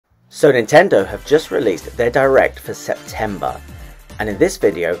So Nintendo have just released their Direct for September, and in this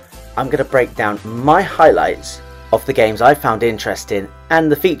video I'm going to break down my highlights of the games I found interesting and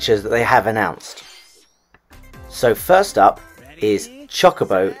the features that they have announced. So first up is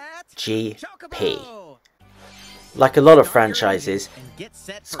Chocobo GP. Like a lot of franchises,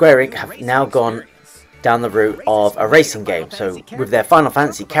 Square Enix have now gone down the route of a racing game. So with their Final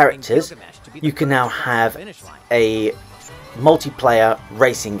Fantasy characters, you can now have a multiplayer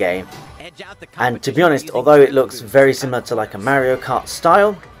racing game. And to be honest, although it looks very similar to like a Mario Kart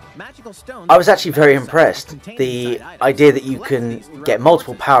style, I was actually very impressed. The idea that you can get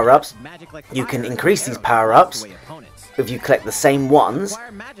multiple power-ups, you can increase these power-ups if you collect the same ones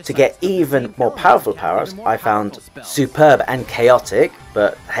to get even more powerful power-ups, I found superb and chaotic,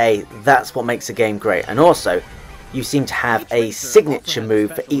 but hey, that's what makes a game great. And also, you seem to have a signature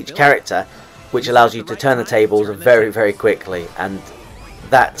move for each character, which allows you to turn the tables very quickly, and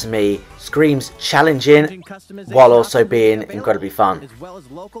that to me screams challenging while also being incredibly fun.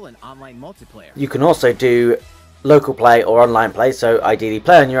 You can also do local play or online play, so ideally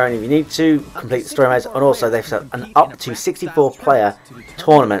play on your own if you need to, complete the story modes, and also they've set an up to 64 player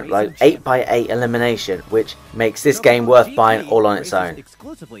tournament, like 8x8 elimination, which makes this game worth buying all on its own.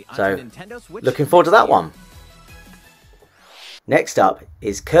 So looking forward to that one. Next up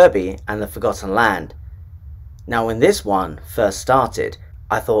is Kirby and the Forgotten Land. Now when this one first started,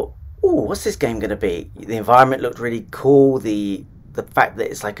 I thought, ooh, what's this game going to be? The environment looked really cool, the fact that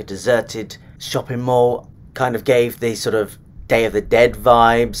it's like a deserted shopping mall kind of gave the sort of Day of the Dead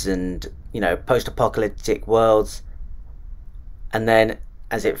vibes and, you know, post-apocalyptic worlds. And then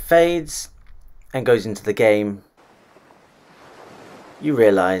as it fades and goes into the game, you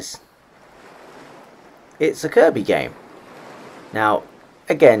realise it's a Kirby game. Now,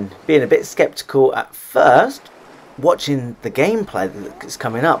 again, being a bit skeptical at first, watching the gameplay that's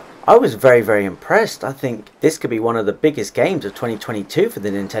coming up, I was very impressed. I think this could be one of the biggest games of 2022 for the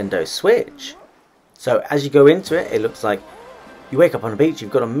Nintendo Switch. So as you go into it, it looks like you wake up on a beach,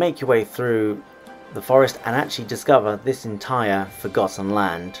 you've got to make your way through the forest and actually discover this entire Forgotten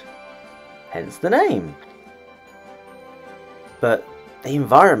Land, hence the name. But the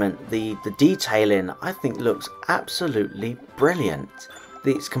environment, the detailing, I think looks absolutely brilliant.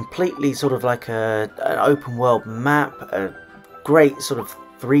 It's completely sort of like an open world map, a great sort of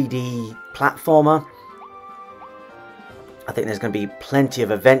 3D platformer. I think there's going to be plenty of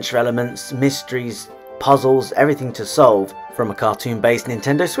adventure elements, mysteries, puzzles, everything to solve from a cartoon-based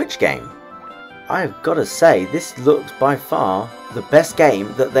Nintendo Switch game. I've got to say, this looks by far the best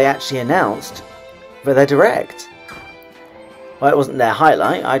game that they actually announced for their Direct. Well, it wasn't their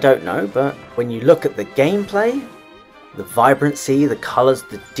highlight, I don't know, but when you look at the gameplay, the vibrancy, the colours,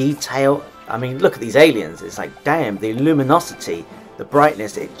 the detail, I mean, look at these aliens, it's like, damn, the luminosity, the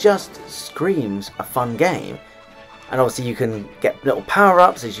brightness, it just screams a fun game. And obviously you can get little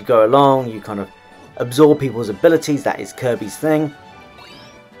power-ups as you go along, you kind of absorb people's abilities, that is Kirby's thing.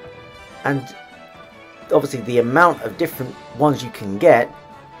 And obviously the amount of different ones you can get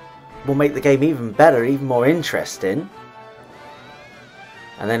will make the game even better, even more interesting.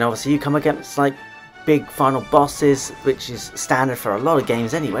 And then obviously you come against like big final bosses, which is standard for a lot of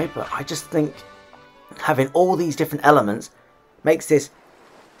games anyway, but I just think having all these different elements makes this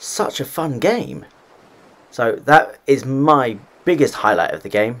such a fun game. So that is my biggest highlight of the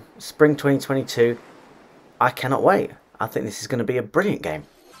game. Spring 2022. I cannot wait. I think this is going to be a brilliant game.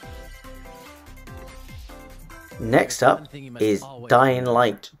 Next up is Dying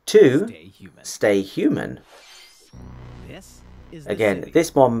Light 2 Stay Human. Again,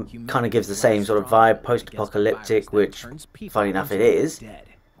 this one kind of gives the same sort of vibe, post-apocalyptic, which funny enough it is,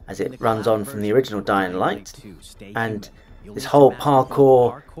 as it runs on from the original Dying Light. And this whole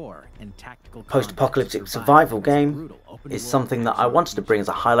parkour, post-apocalyptic survival game is something that I wanted to bring as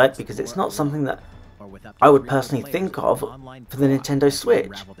a highlight because it's not something that I would personally think of for the Nintendo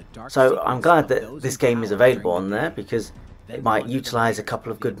Switch. So I'm glad that this game is available on there because it might utilise a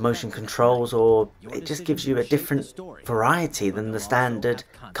couple of good motion controls, or it just gives you a different variety than the standard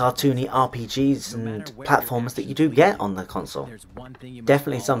cartoony RPGs and platformers that you do get on the console.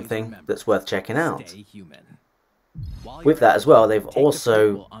 Definitely something that's worth checking out. With that as well, they've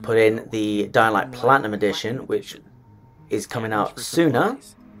also put in the Dying Light Platinum Edition, which is coming out sooner.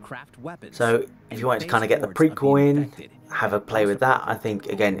 So if you want to kind of get the prequel in, have a play with that, I think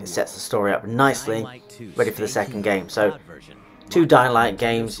again it sets the story up nicely, ready for the second game. So 2 Dying Light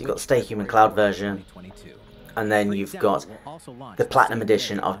games, you've got the Stay Human Cloud version, and then you've got the Platinum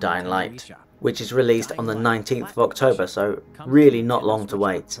Edition of Dying Light, which is released on the 19th of October, so really not long to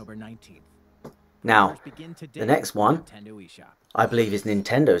wait. Now, the next one, I believe is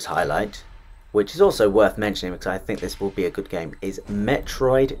Nintendo's highlight, which is also worth mentioning because I think this will be a good game, is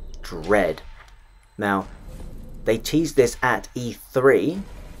Metroid Dread. Now, they teased this at E3,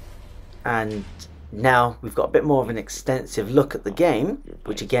 and now we've got a bit more of an extensive look at the game,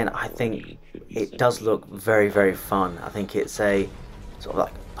 which again, I think it does look very, very fun. I think it's a sort of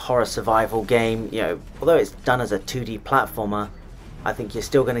like horror survival game. You know, although it's done as a 2D platformer, I think you're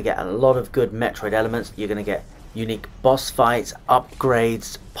still going to get a lot of good Metroid elements. You're going to get unique boss fights,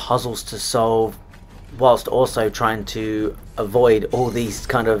 upgrades, puzzles to solve, whilst also trying to avoid all these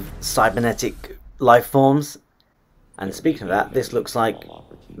kind of cybernetic life forms. And speaking of that, this looks like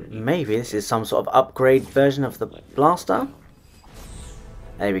maybe this is some sort of upgrade version of the blaster.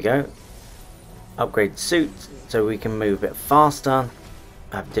 There we go. Upgrade suit so we can move a bit faster,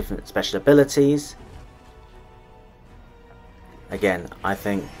 have different special abilities. Again, I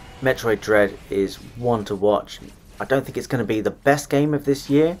think Metroid Dread is one to watch. I don't think it's going to be the best game of this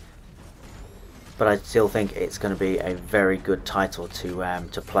year, but I still think it's going to be a very good title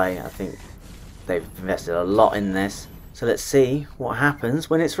to play. I think they've invested a lot in this. So let's see what happens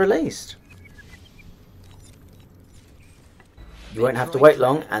when it's released. You won't have to wait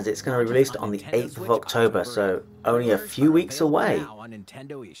long, as it's going to be released on the 8th of October, so only a few weeks away.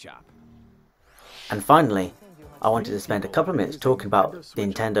 And finally, I wanted to spend a couple of minutes talking about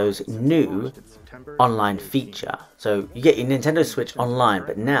Nintendo's new online feature. So you get your Nintendo Switch Online,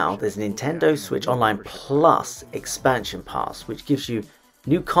 but now there's Nintendo Switch Online Plus Expansion Pass, which gives you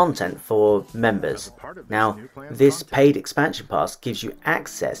new content for members. Now, this paid expansion pass gives you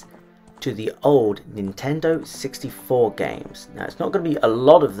access to the old Nintendo 64 games. Now, it's not going to be a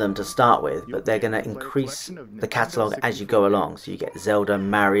lot of them to start with, but they're going to increase the catalogue as you go along. So you get Zelda,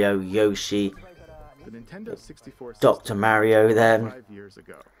 Mario, Yoshi, Dr. Mario then,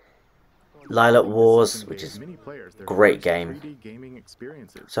 Lilac Wars, which is a great game.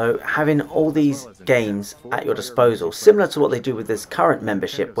 So having all these games at your disposal, similar to what they do with this current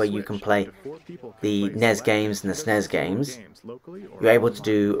membership where you can play the NES games and the SNES games, you're able to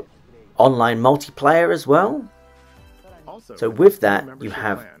do online multiplayer as well. So with that, you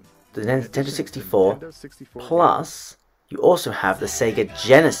have the Nintendo 64, plus you also have the Sega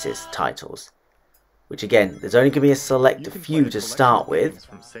Genesis titles, which again, there's only going to be a select few to start with,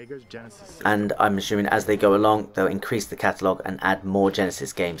 and I'm assuming as they go along they'll increase the catalogue and add more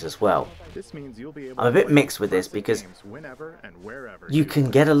Genesis games as well. I'm a bit mixed with this because you can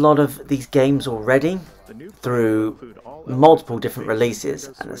get a lot of these games already through multiple different releases,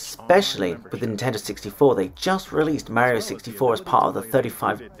 and especially with the Nintendo 64, they just released Mario 64 as part of the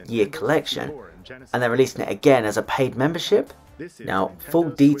 35-year collection, and they're releasing it again as a paid membership. Now, full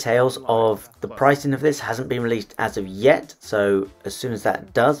details of the pricing of this hasn't been released as of yet, so as soon as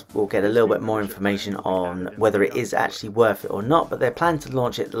that does, we'll get a little bit more information on whether it is actually worth it or not, but they're planning to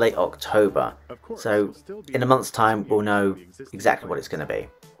launch it late October, so in a month's time we'll know exactly what it's going to be.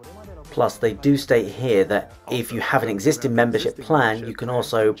 Plus, they do state here that if you have an existing membership plan, you can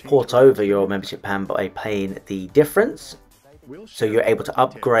also port over your membership plan by paying the difference, so you're able to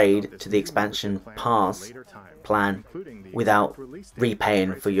upgrade to the expansion pass plan without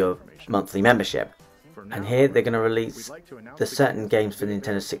repaying for your monthly membership. And here they're going to release the certain games for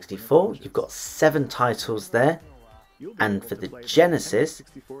Nintendo 64. You've got 7 titles there, and for the Genesis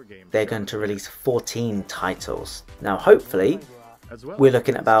they're going to release 14 titles. Now hopefully we're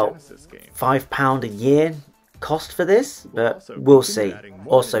looking at about £5 a year cost for this, but we'll see.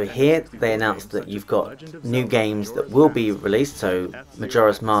 Also here they announced that you've got new games that will be released, so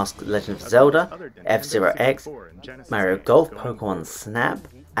Majora's Mask, Legend of Zelda, F-Zero X, Mario Golf, Pokemon Snap,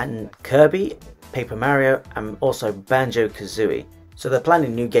 and Kirby, Paper Mario, and also Banjo-Kazooie. So they're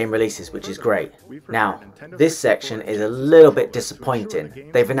planning new game releases, which is great. Now, this section is a little bit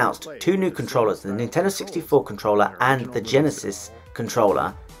disappointing. They've announced 2 new controllers, the Nintendo 64 controller and the Genesis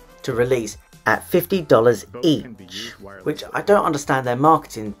controller, to release at $50 each, which I don't understand their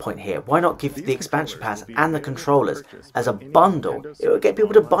marketing point here. Why not give the expansion pass and the controllers as a bundle? It would get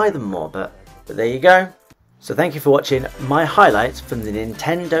people to buy them more, but there you go. So thank you for watching my highlights from the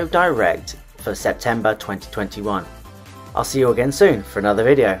Nintendo Direct for September 2021. I'll see you again soon for another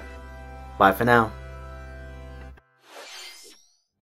video. Bye for now.